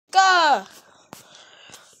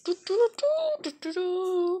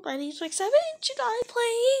My name's Mike 7. Should I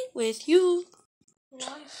play with you?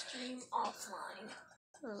 Live stream offline.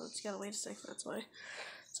 Oh, it's gotta wait a second, that's why.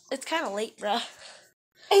 It's kind of late, bruh.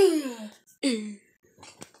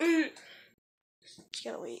 Just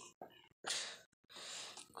gotta wait.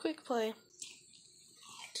 Quick play.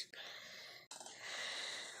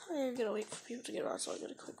 I'm gonna wait for people to get on, so I'm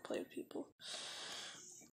gonna quick play with people.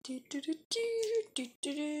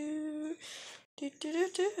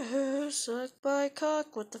 Suck my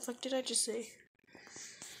cock. What the fuck did I just say?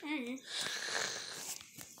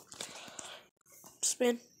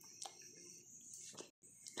 Spin.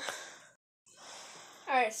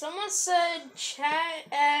 Alright, someone said chat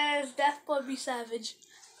as Deathblood be savage.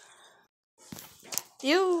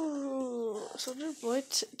 You. So did boy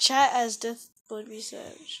chat as Deathblood be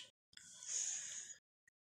savage.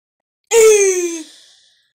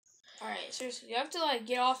 Alright, seriously, you have to like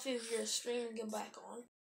get off of your stream and get back on.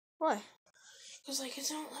 Why? Because like it's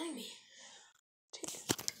not letting me.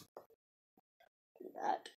 Do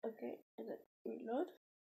that. Okay. And then reload.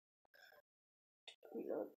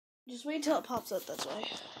 Reload. Just wait until it pops up, that's why.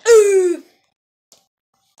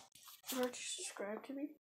 Why don't you subscribe to me?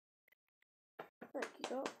 Thank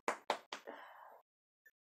you.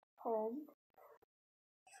 Home.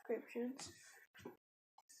 Subscriptions.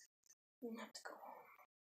 You have to go home.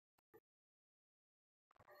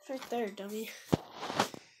 It's right there, dummy.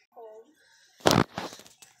 Home.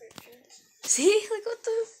 Subscriptions. See? Like what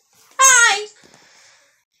the? Hi! It's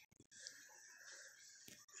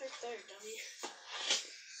right there, dummy.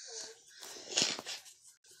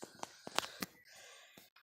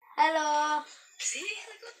 Hello. See?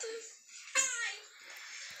 Like what the? Hi!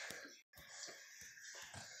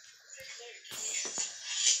 Right there, dummy.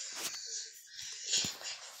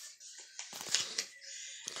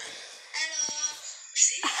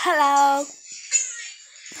 Hello.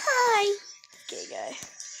 Hi. Gay guy.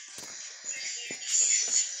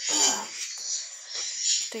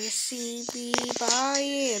 They see me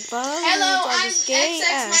buying buns Hello, on I'm this gay XX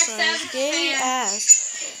ass, on Max this gay fan. ass.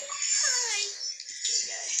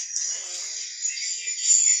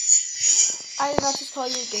 Hi. I did not just call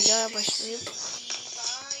you a gay guy on my stream.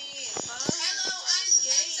 Hello, I'm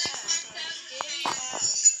XX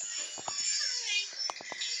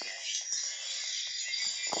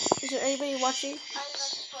Is there anybody watching?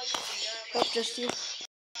 Nope, just you.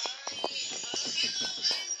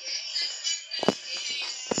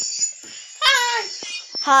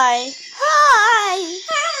 Hi. Hi. Hi.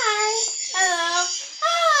 Hi. Hello.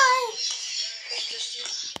 Hi. Just you.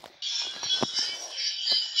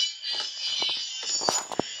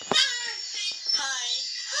 Hi.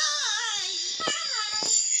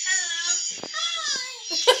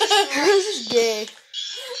 Hi. This is gay.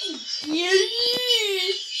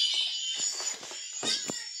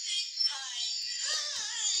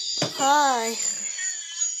 Hi.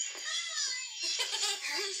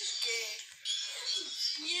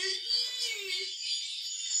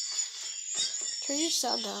 Turn your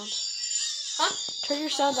sound down. Huh? Turn your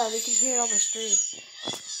sound down. You can hear it on my stream.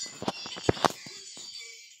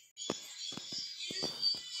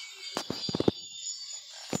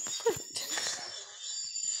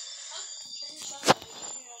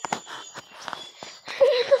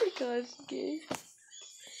 Oh my god, it's gay.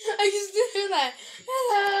 I used to do that.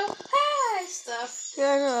 Hello. Hi. Stuff.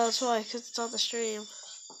 Yeah, I know, that's why, because it's on the stream.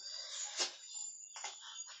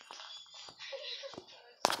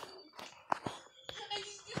 I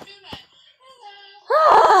used to do that. Hello.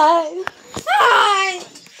 Hi! Hi.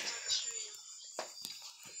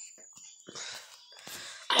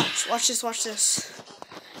 Watch this.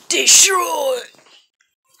 Destroy!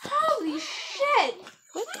 Holy shit.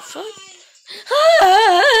 What the fuck?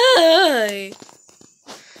 Hi!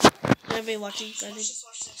 Everybody watching? Brandon?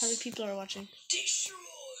 How many people are watching?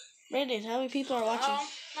 Brandon, how many people are watching?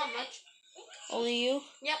 Not much. Only you?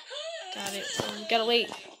 Yep. Got it. So we gotta wait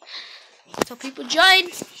till people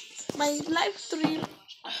join my live stream.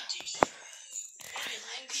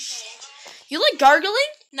 You like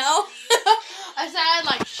gargling? No. I sounded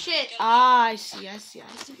like shit. Ah, I see. I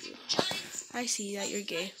see that you're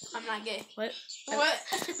gay. I'm not gay. What? What?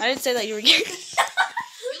 I didn't say that you were gay. You like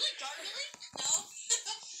gargling? No.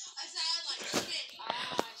 I sounded like shit.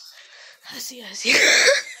 I see.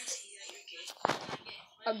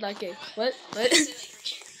 I'm not gay. What?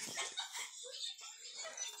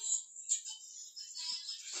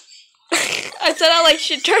 I said I like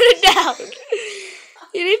shit. Turn it down.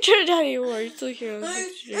 You didn't turn it down anymore. You're still here.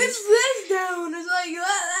 It's this down. It's like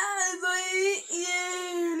that. It's like,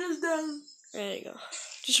 yeah, this down. There you go.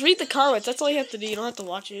 Just read the comments. That's all you have to do. You don't have to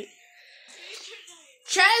watch it.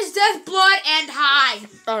 Trans, death, blood, and high.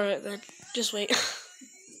 Alright then. Just wait.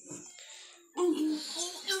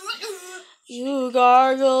 You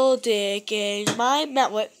gargle dick in my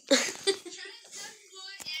mouth. What?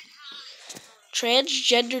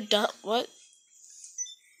 Transgender what?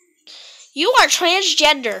 You are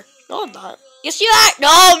transgender. No, I'm not. Yes, you are. No,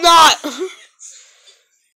 I'm not.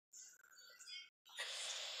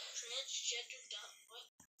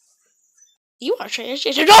 You are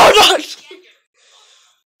transgender. No, I'm not.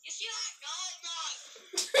 Yes, you are. No, I'm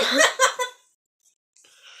not.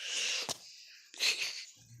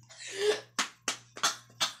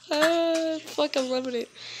 Fuck, I'm loving it.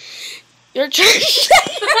 You're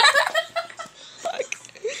transgender. Fuck.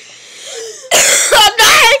 I'm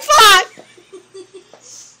not having fun.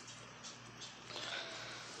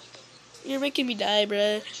 You're making me die,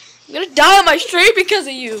 bruh. I'm gonna die on my stream because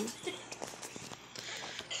of you.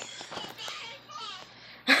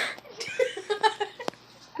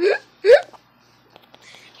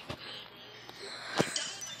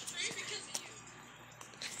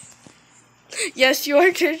 Yes, you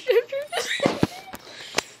are transgender.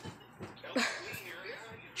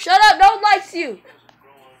 Shut up, no one likes you.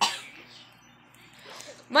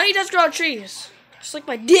 Money does grow on trees. Just like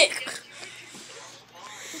my dick.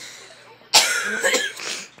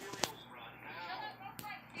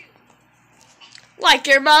 Like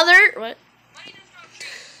your mother? What?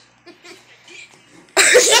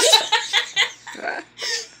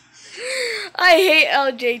 I hate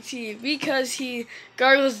LJT because he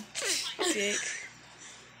gargles dick.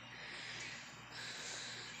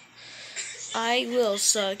 I will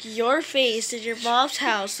suck your face in your mom's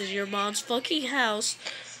house, in your mom's fucking house.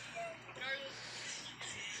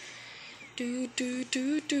 Do do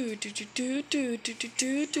do do do do do do do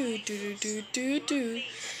do do do do do do.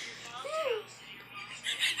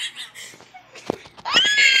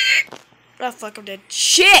 Oh fuck, I'm dead.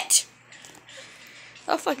 Shit!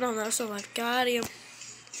 Oh fuck, no, that's so much. Got him.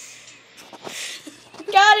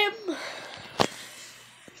 Got him!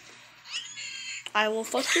 I will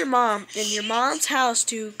fuck your mom in your mom's house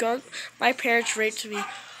to gun my parents raped me.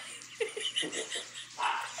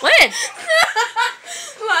 When?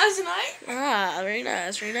 Last night. Ah, very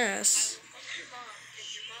nice, very nice.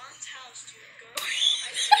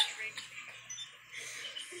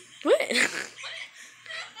 When?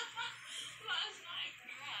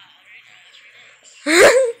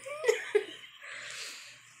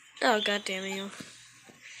 Oh, god damn it, you.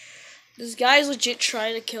 This guy's legit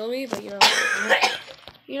trying to kill me, but you know.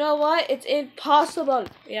 You know what? It's impossible.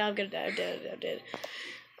 Yeah, I'm gonna die. I'm dead.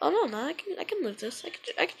 Oh no, I can live this. I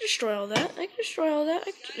can destroy all that.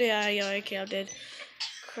 Yeah, okay, I'm dead.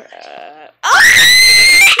 Crap.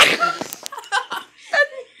 Ah!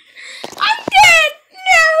 I'm dead.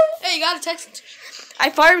 No. Hey, you got a text.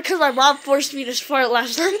 I farted because my mom forced me to fart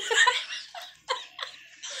last night.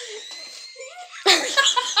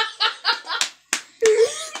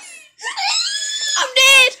 I'm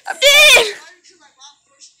dead.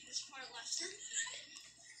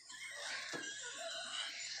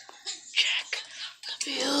 Check the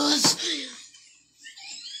views.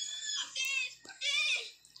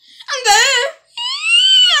 I'm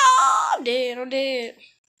dead.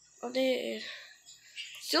 I'm dead.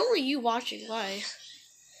 It's only you watching. Why?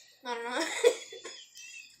 I don't know.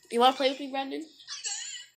 You want to play with me, Brandon?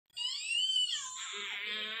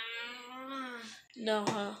 No,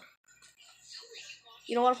 huh?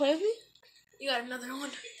 You don't want to play with me? You got another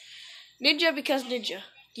one. Ninja because ninja.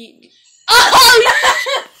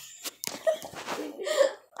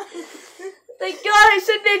 Thank God I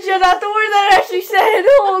said ninja, not the word that I actually said.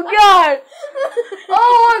 Oh God.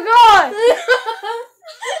 Oh my God.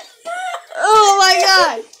 Oh my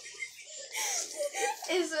God.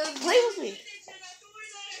 It says, Play with me.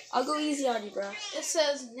 I'll go easy on you, bro. It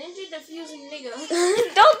says ninja diffusing nigga.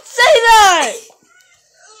 Don't say that.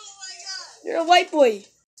 You're a white boy.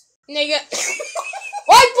 Nigga.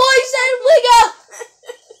 White boy said nigga.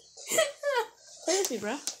 Play with me,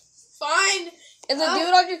 bro. Fine. And then do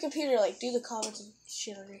it on your computer, like do the comments and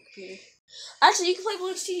shit on your computer. Actually, you can play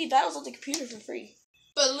Bloons TD Battles on the computer for free.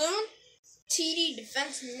 Bloons TD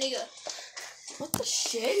Defense nigga. What the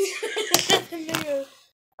shit? Nigga.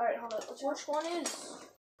 Alright, hold on. Which one is?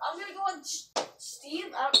 I'm gonna go on Steam.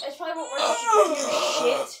 It's probably won't work because your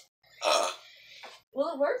computer shit. Will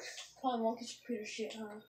it work? Probably won't because your computer shit,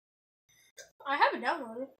 huh? I have it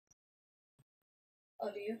downloaded.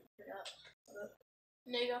 Oh, do you? Forgot.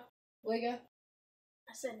 Nigga. Wigga.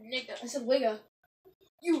 I said nigga. I said wigga.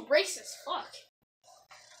 You racist fuck.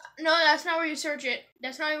 No, that's not where you search it.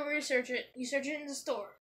 That's not where you search it. You search it in the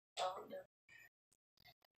store. Oh, no.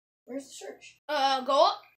 Where's the search? Go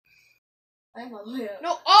up. I'm all the way up.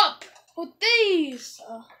 No, up! With these!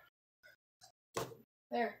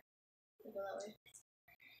 There. Go that way.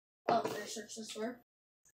 Oh, there, search this door.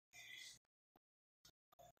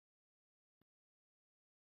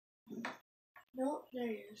 No, there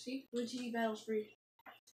you go. See? Bloons TD Battles free.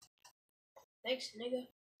 Thanks, nigga.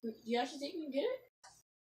 Do you actually think you can get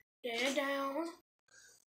it? Down.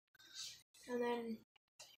 And then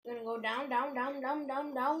you're gonna go down, down, down, down,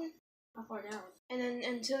 down, down. How far down? And then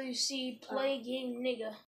until you see play game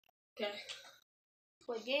nigga. Okay.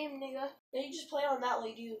 Play game nigga. Then you just play on that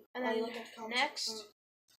way, dude. And then look at the comments. next.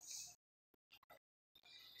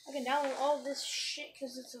 I can download all this shit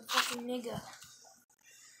because it's a fucking nigga.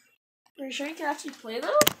 Are you sure you can actually play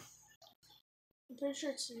though? I'm pretty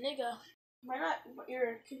sure it's a nigga. Might not.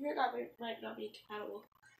 Your computer might not be compatible.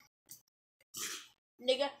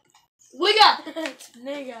 Nigga. Wigga!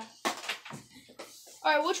 Nigga.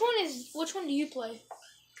 Alright, which one do you play?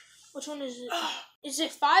 Which one is it? Is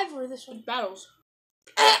it 5 or this one? Battles.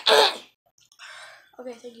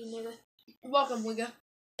 Okay, thank you, nigga. Welcome, Wigga.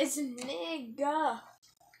 It's a nigga.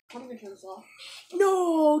 I'm gonna turn this off.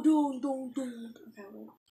 No, don't. Okay,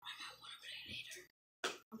 well.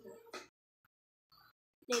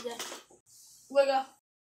 Nigga. Wigga.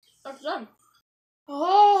 That's done.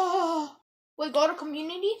 Oh. Wait, go to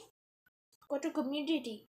community? Go to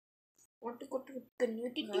community. Want to go to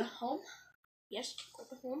community? Home? Yes, go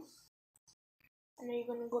to home. And then you're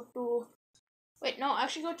gonna go to... Wait, no,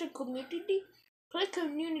 actually go to community. Click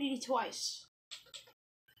community twice.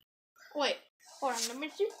 Wait, hold on, let me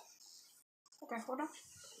see. Okay, hold on.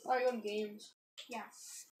 Oh, you're on games. Yeah.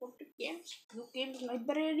 Go to games. Go games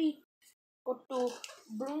library. Go to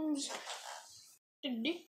Bloons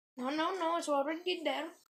TD. No, it's already there.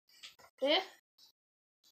 There.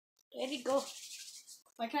 There you go.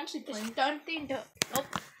 I can actually play. It's starting to... Nope.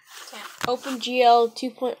 Can't. OpenGL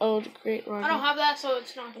 2.0 to create run. I don't have that, so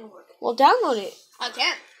it's not gonna work. Well, download it. I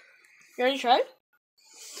can't. You already tried?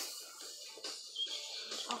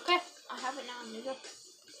 Okay, I have it now, nigga.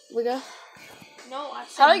 Wigga. No, I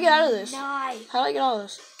How do I get out of this? How do I get out of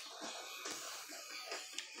this?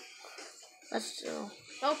 That's still.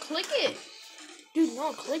 No, click it. Dude,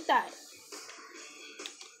 no, click that.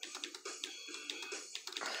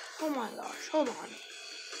 Oh my gosh, hold on.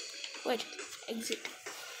 Wait, exit.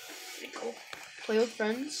 Go. Play with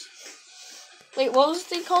friends. Wait, what was the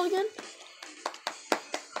thing called again?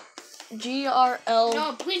 GRL.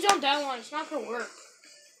 No, please don't download. It's not gonna work.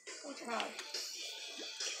 Don't try.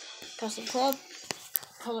 Custom club.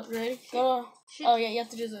 Hold up, ready? Go. Oh yeah, you have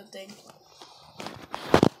to do the thing.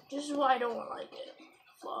 This is why I don't like it.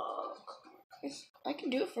 Fuck. I can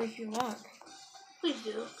do it for you if you want. Please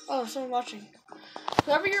do. Oh, someone watching.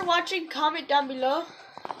 Whoever you're watching, comment down below.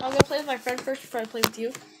 I'm gonna play with my friend first before I play with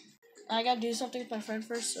you. I gotta do something with my friend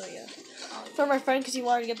first, so yeah. For my friend, because he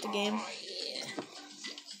wanted to get the game.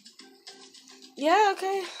 Yeah,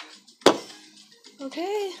 okay.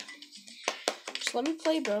 Okay. Just let me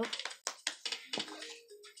play, bro.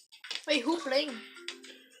 Wait, who playing?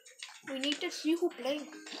 We need to see who playing.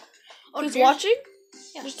 Oh, who's watching?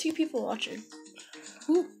 Yeah. There's 2 people watching.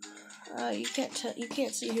 Who? You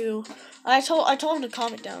can't see who. I told him to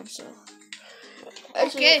comment down, so.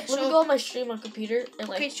 Actually, Okay, let so me go on my stream on computer and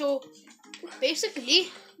okay, so basically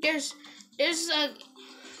there's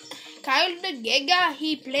Kyle the Giga,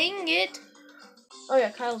 he playing it. Oh yeah,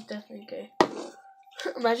 Kyle's definitely gay.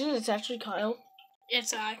 Imagine it's actually Kyle.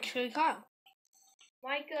 It's actually Kyle.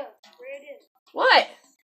 Micah, where it is? What?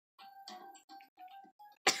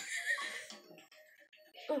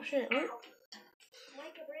 Oh shit! What?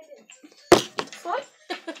 Micah, where it is? What?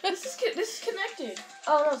 this is connected.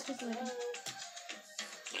 Oh no, it's connected.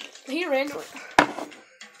 He randomly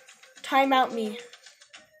time out me.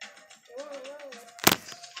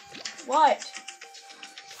 What?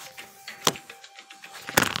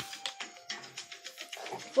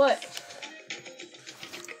 What?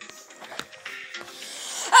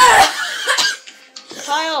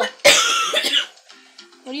 Kyle,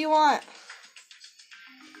 what do you want?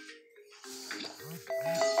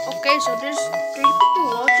 Okay, so there's 3 people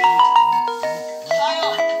watching.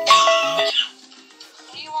 Kyle,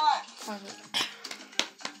 what do you want?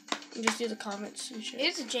 You just do the comments and shit.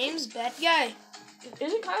 It's James bad guy.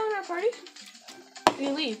 Isn't Kyle in our party? Can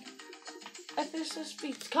you leave? I finished this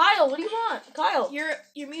speech. Kyle, what do you want? Kyle.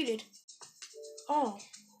 You're muted. Oh.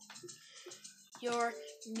 You're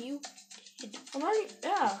muted. I'm already,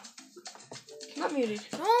 yeah. I'm not muted.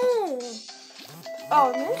 No.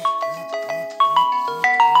 Oh, me?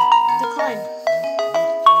 Decline.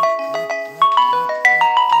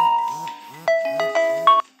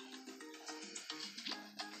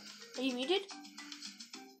 Are you muted?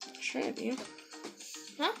 Should be.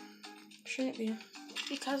 Shouldn't be.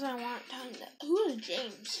 Because I want time to... Who is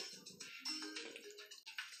James?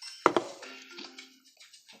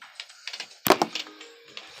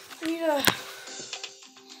 I need a...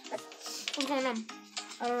 What's going on?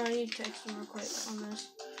 I don't know, I need to text him real quick on this.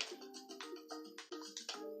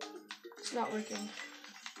 It's not working.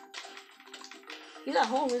 He's at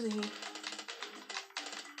home, isn't he?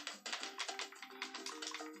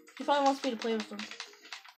 He probably wants me to play with him.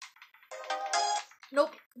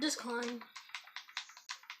 Nope, decline.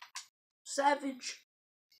 Savage.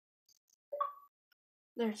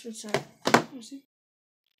 There, it's been set. Let me see.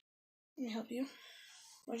 Let me help you.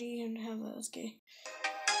 Why do you even have that? That's gay.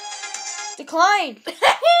 Decline!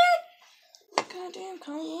 Goddamn,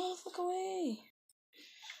 Colin, go the fuck away.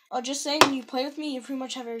 Oh, just saying, when you play with me, you pretty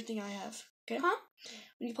much have everything I have. Okay? Huh?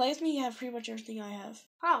 When you play with me, you have pretty much everything I have.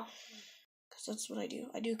 How? Because that's what I do.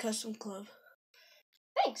 I do custom club.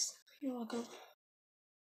 Thanks. You're welcome.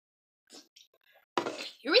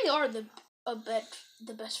 You really are the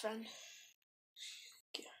best friend.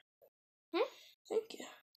 Thank you. Thank you.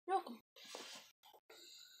 You're welcome.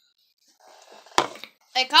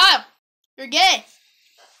 Hey Kyle, you're gay.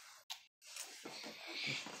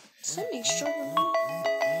 Sending struggle.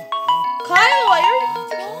 Kyle, I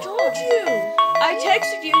already told you. I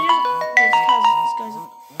texted you. This guy's.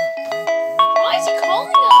 Why is he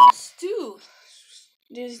calling us, dude?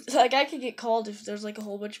 Dude, like, I could get called if there's like a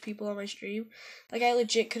whole bunch of people on my stream. Like, I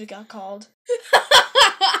legit could have got called.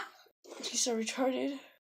 He's so retarded.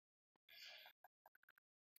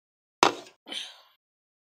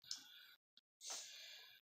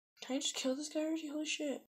 Can I just kill this guy already? Holy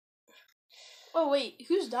shit. Oh wait,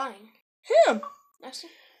 who's dying? Him! Nestor?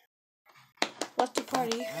 Left the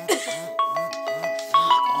party.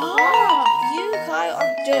 Oh, You, Kyle,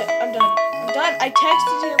 I'm done. I'm done. I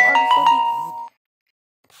texted him on the fucking...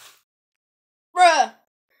 bruh.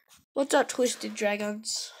 What's up, Twisted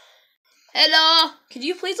Dragons? Hello. Could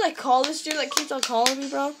you please, like, call this dude that keeps on calling me,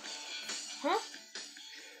 bro? Huh?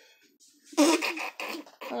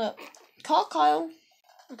 Hold up. Call Kyle.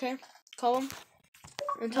 Okay? Call him.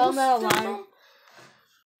 And tell him that I'm lying.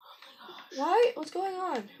 Why? What's going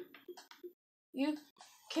on? You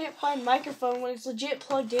can't find microphone when it's legit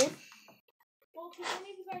plugged in. Well, can one of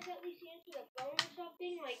you guys at least answer the phone or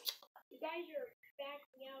something? Like, you guys are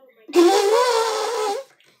backing out of my...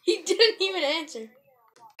 He didn't even answer.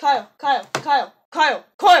 Kyle.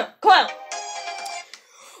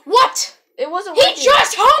 What? It wasn't He working.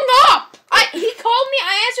 just hung up. He called me.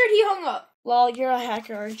 I answered. He hung up. Well, you're a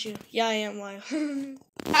hacker, aren't you? Yeah, I am. Why?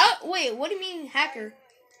 Wait, what do you mean hacker?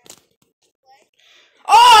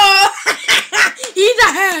 Oh, he's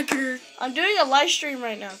a hacker. I'm doing a live stream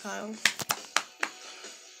right now, Kyle.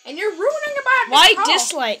 And you're ruining about this Why call.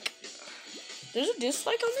 dislike? There's a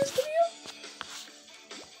dislike on this video?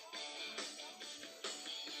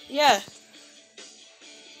 Yeah.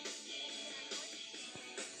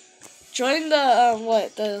 Join the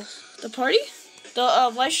the party? The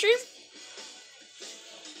live stream?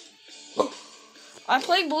 I'm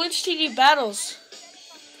playing Bloons TD Battles.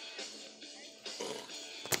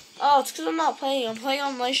 Oh, it's because I'm not playing. I'm playing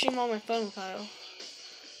on live stream on my phone, Kyle.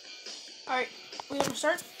 Alright, we gonna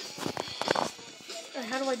start? Alright,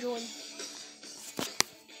 how do I join?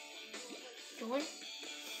 Join?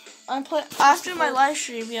 I'm playing after my live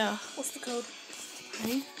stream, yeah. What's the code?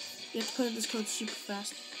 Ready? You have to put in this code super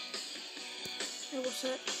fast. Hey, what's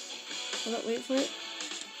that? Hold up, wait for it.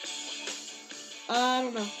 I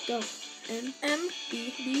don't know. Go. N M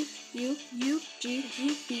B B U U G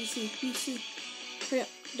G B C B C. Hurry up.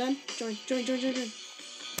 Done. Join.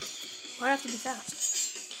 I have to be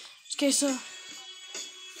fast. Okay, so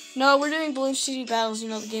no, we're doing Bloons TD Battles. You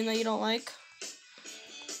know, the game that you don't like.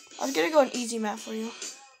 I'm gonna go an easy map for you.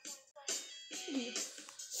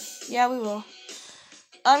 Yeah, we will.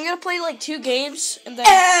 I'm gonna play like 2 games and then.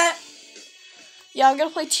 Yeah, I'm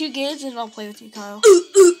gonna play 2 games and I'll play with you, Kyle.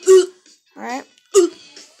 Alright?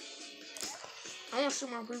 I want to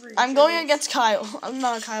shoot my preview. I'm going against Kyle. I'm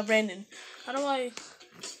not Kyle, Brandon. How do I?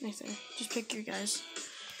 Right there. Just pick your guys.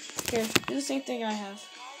 Here, do the same thing I have.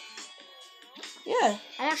 Yeah.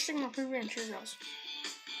 I want to stick my preview and cheer girls.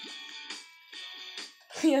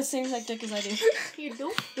 Yeah, same tactic as I do. You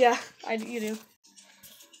do? Yeah, you do.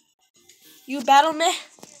 You battle me?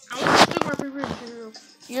 I want to stick my preview and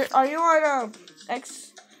cheer girls. Are you on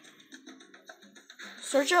X?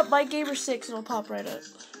 Search up My Gamer 6 and it'll pop right up.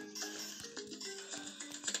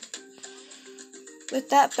 With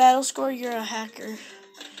that battle score, you're a hacker.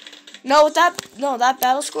 No, that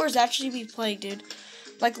battle score is actually me playing, dude.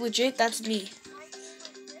 Like legit, that's me.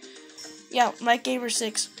 Yeah, My Gamer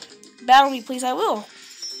 6. Battle me, please. I will.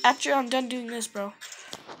 After I'm done doing this, bro.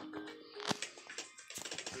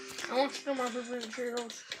 I want to know my favorite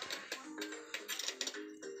Cheetos.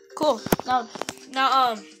 Cool.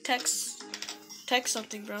 Now, text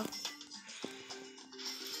something, bro.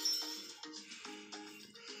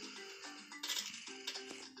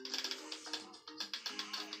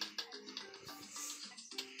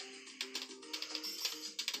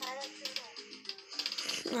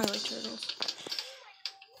 I like turtles.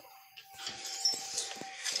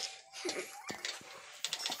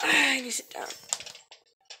 I need to sit down.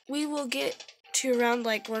 We will get to around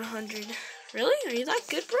like 100. Really? Are you that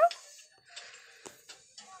good, bro?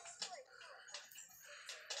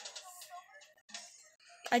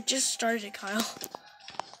 I just started it, Kyle. How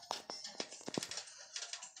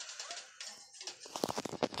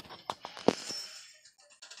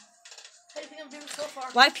do you think I'm doing so far?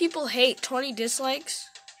 Why people hate 20 dislikes?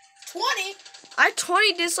 20? I have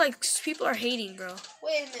 20 dislikes. People are hating, bro.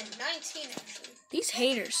 Wait a minute, 19 actually. These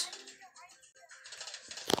haters.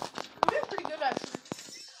 I'm doing pretty good actually.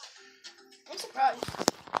 I'm surprised.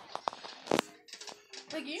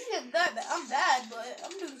 Like usually I'm bad, but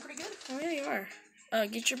I'm doing pretty good. Oh, yeah, you are.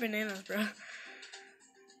 Get your bananas, bro.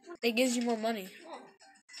 It gives you more money. Oh.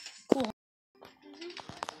 Cool.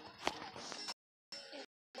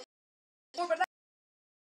 More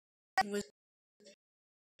bananas.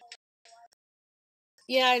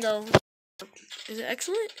 Yeah, I know. Is it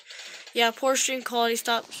excellent? Yeah, poor stream quality.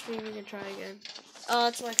 Stop streaming and try again.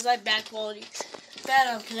 That's why, because I have bad quality.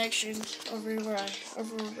 Bad connections over where I...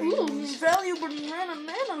 Ooh, valuable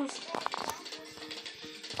bananas.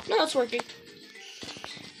 No, it's working.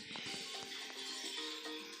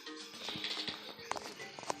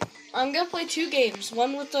 I'm gonna play 2 games.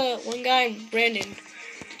 One with one guy, Brandon.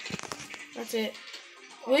 That's it.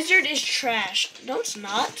 Wizard is trash. No, it's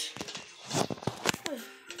not.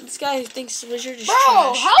 This guy thinks Wizard is trash.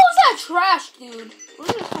 Bro, how is that trash, dude?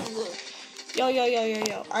 Wizard is kind of good. Yo.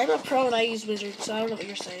 I'm a pro and I use Wizard, so I don't know what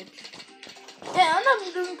you're saying. Yeah,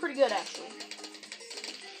 I'm doing pretty good actually.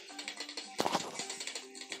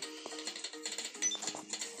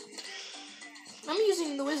 I'm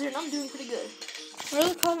using the Wizard and I'm doing pretty good. What are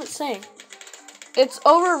the comments saying? It's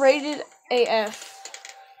overrated AF.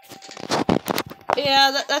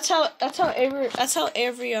 Yeah, that's how every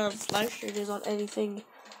live stream is on anything.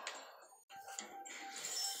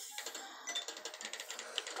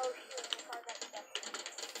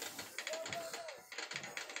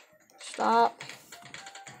 Stop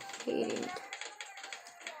hating.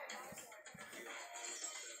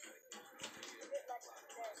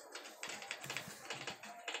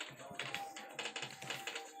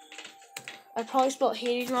 I probably spelled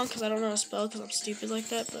hating wrong because I don't know how to spell because I'm stupid like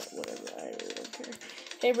that, but whatever, I really don't care.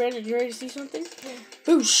 Hey Brandon, you ready to see something? Yeah.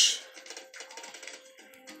 Boosh!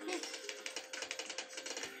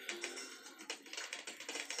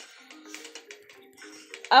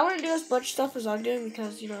 I want to do as much stuff as I'm doing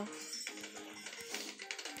because, you know.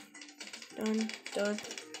 Done.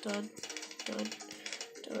 How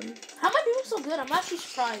am I doing so good? I'm actually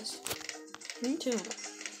surprised. Me too.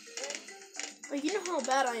 Like, you know how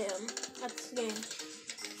bad I am at this game.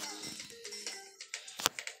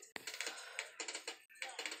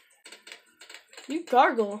 You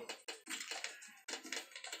gargle.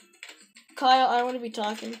 Kyle, I want to be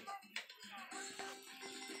talking.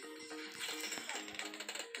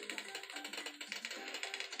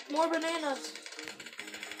 More bananas.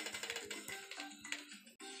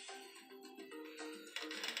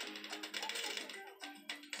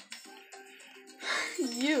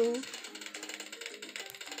 You.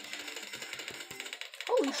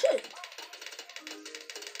 Holy shit.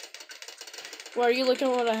 Well, are you looking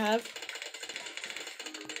at what I have?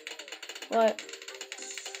 What?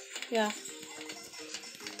 Yeah.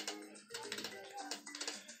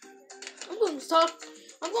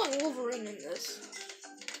 I'm going Wolverine in this.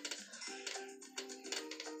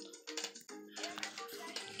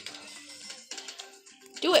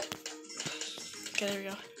 Do it. Okay, there we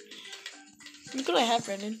go. Look what I have,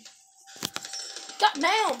 Brendan. God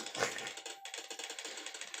damn.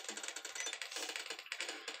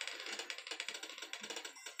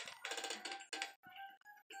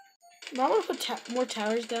 I want to put more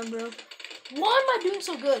towers down, bro. Why am I doing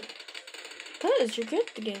so good? Because you're good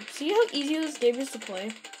at the game. See how easy this game is to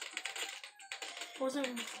play? Wasn't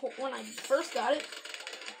when I first got it.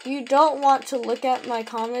 You don't want to look at my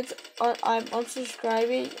comments. I'm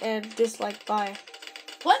unsubscribing and dislike. Bye.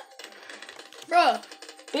 What? Bruh.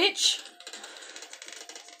 Bitch.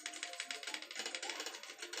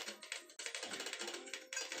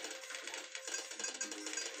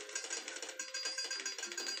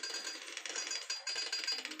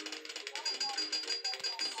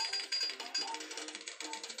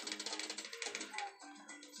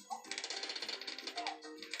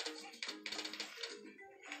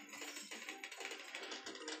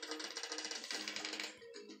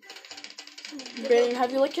 Brandon,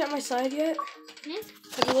 have you looked at my side yet? Hmm?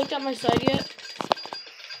 Have you looked at my side yet?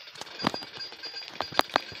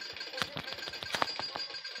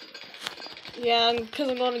 Yeah, because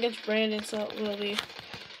I'm going against Brandon, so it will be.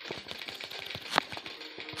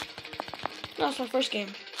 No, it's my first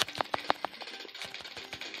game.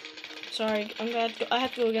 Sorry, I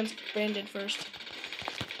have to go against Brandon first.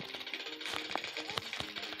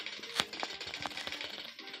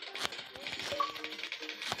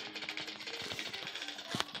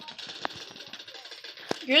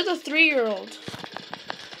 You're the 3-year-old.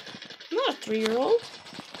 I'm not a 3-year-old.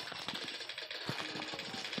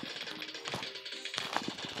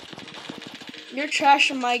 You're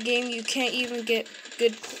trash in my game. You can't even get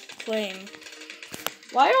good playing.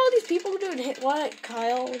 Why are all these people doing hit? What,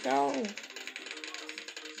 Kyle? No.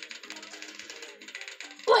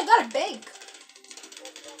 Oh, I got a bank.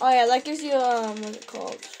 Oh yeah, that gives you what's it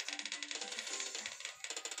called?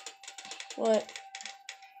 What?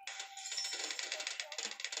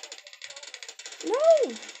 No.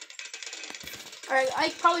 Alright, I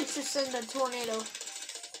probably should send a tornado.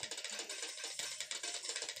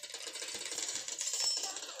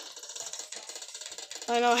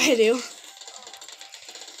 I know I do.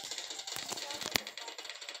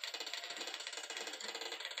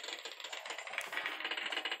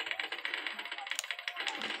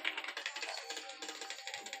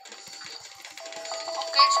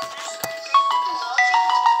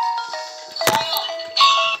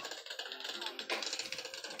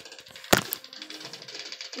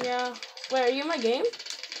 Yeah. Wait, are you in my game?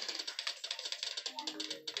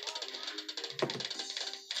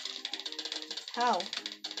 How?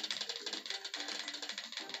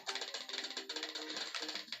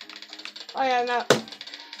 Oh yeah, no.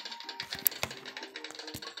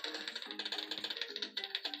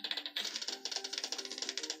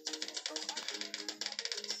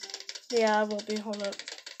 Yeah, I will be. Hold up.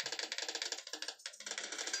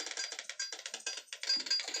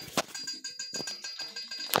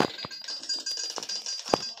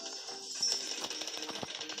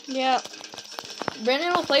 Yeah.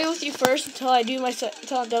 Brandon will play with you first until I do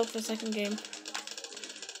until I'm done with the second game.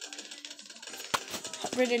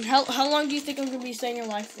 Brandon, how long do you think I'm gonna be staying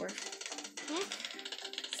alive for? Hmm?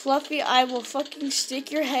 Fluffy, I will fucking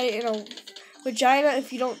stick your head in a vagina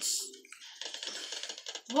if you don't.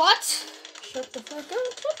 What? Shut the fuck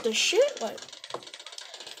up! What the shit? What?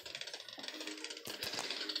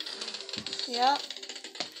 Yeah.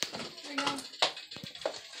 There you go.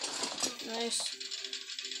 Nice.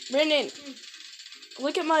 Brandon,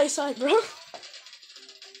 look at my side, bro.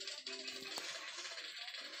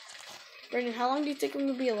 Brandon, how long do you think I'm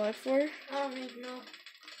gonna be alive for? I don't even know.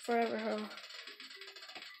 Forever, huh?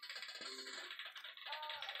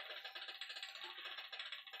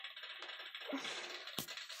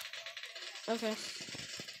 Okay.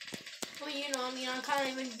 Well, you know, I mean, I'm kind of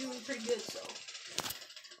even doing pretty good, so.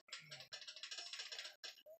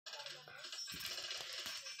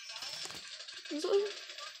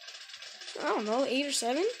 I don't know, 8 or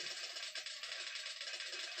 7?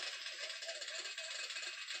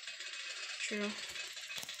 True.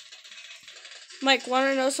 Mike,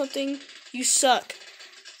 wanna know something? You suck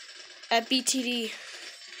at BTD.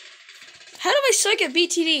 How do I suck at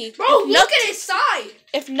BTD? Bro, look at his side!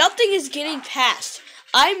 If nothing is getting past,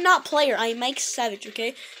 I'm not player, I'm Mike Savage,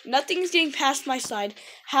 okay? Nothing is getting past my side.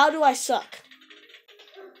 How do I suck?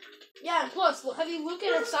 Yeah, and plus, have you looked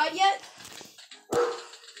at his side yet?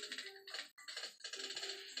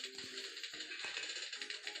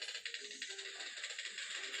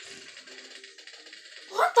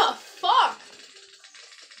 What the fuck?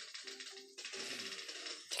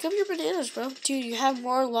 Pick up your bananas, bro. Dude, you have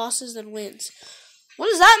more losses than wins. What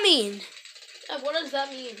does that mean? Yeah, what does that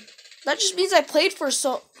mean? That just means I played for a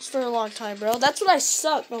long time, bro. That's what I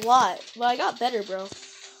sucked a lot. But I got better, bro.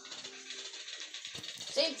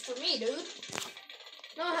 Same for me, dude.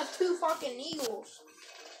 Now I have 2 fucking eagles.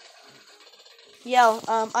 Yeah,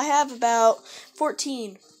 I have about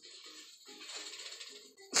 14.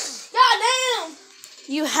 Goddamn!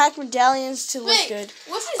 You hack medallions to look good.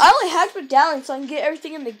 What's his... I only hack medallions so I can get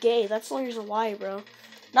everything in the game. That's the only reason why, bro.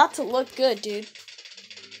 Not to look good, dude.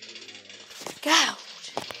 God.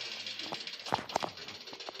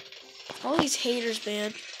 All these haters,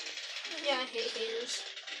 man. Yeah, I hate haters.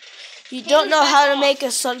 You don't know back how to off. make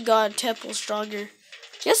a sun god temple stronger.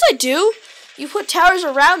 Yes, I do. You put towers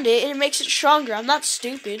around it and it makes it stronger. I'm not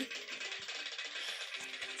stupid.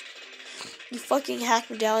 You fucking hack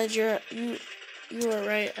medallions. You are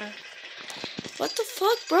right. What the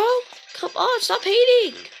fuck, bro? Come on, stop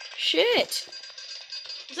hating. Shit.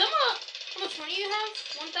 Is that how much money you have?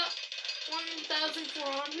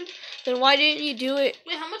 1,400? Then why didn't you do it?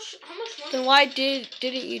 Wait, how much money? Then why didn't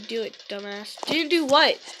you do it, dumbass? Didn't do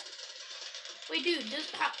what? Wait, dude,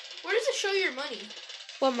 where does it show your money?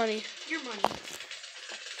 What money? Your money.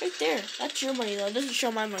 Right there. That's your money though. It doesn't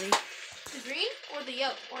show my money. The green or the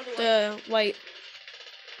yellow or the white? The white.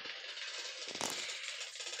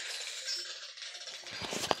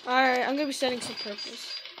 Alright, I'm gonna be setting some purples.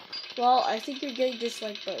 Well, I think you're getting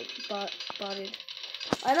disliked botted.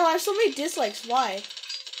 I know, I have so many dislikes. Why?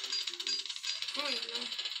 I don't know.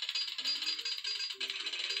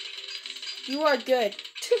 You are good.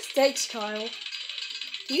 Thanks, Kyle.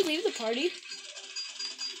 Did you leave the party?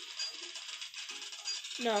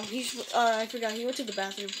 No, I forgot. He went to the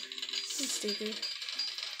bathroom. He's stupid.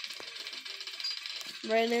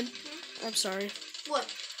 Brandon, I'm sorry. What?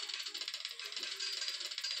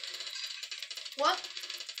 What?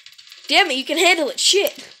 Damn it, you can handle it.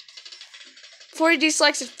 Shit. 40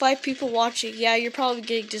 dislikes and 5 people watching. Yeah, you're probably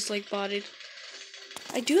getting dislike botted.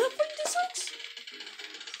 I do have 40 dislikes?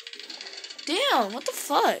 Damn, what the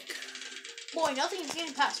fuck? Boy, nothing's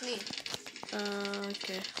getting past me.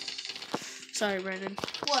 Okay. Sorry, Brandon.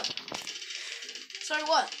 What? Sorry,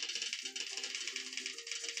 what?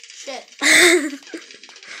 Shit.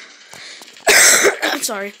 I'm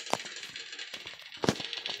sorry.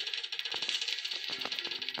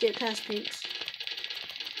 Get past pinks.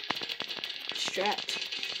 Strapped.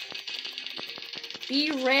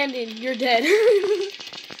 Be Randon, you're dead.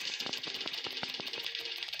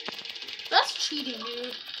 That's cheating,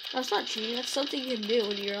 dude. That's not cheating. That's something you can do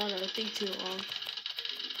when you're on a thing too long.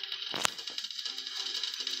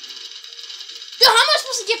 Dude, how am I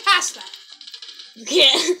supposed to get past that? You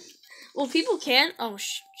can't. Well, people can. Oh,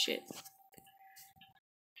 shit.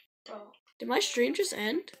 Bro. Did my stream just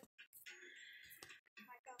end?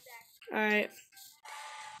 Alright.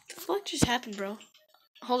 What the fuck just happened, bro?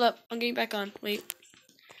 Hold up. I'm getting back on. Wait.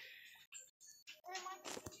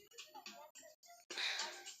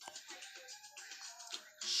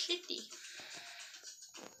 Shitty.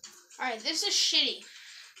 Alright, this is shitty.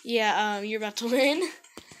 Yeah, you're about to win.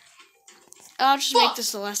 I'll just make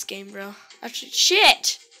this the last game, bro. Actually,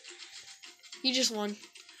 shit! You just won.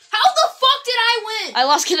 How the fuck did I win? I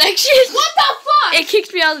lost connection. What the fuck? It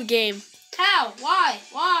kicked me out of the game. How? Why?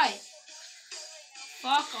 Why?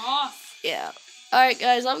 Fuck off. Yeah. Alright,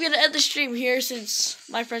 guys, I'm gonna end the stream here since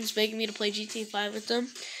my friend's begging me to play GTA 5 with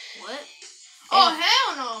them. What? Oh,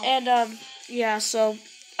 hell no. And, yeah, so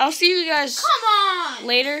I'll see you guys Come on.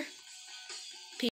 later.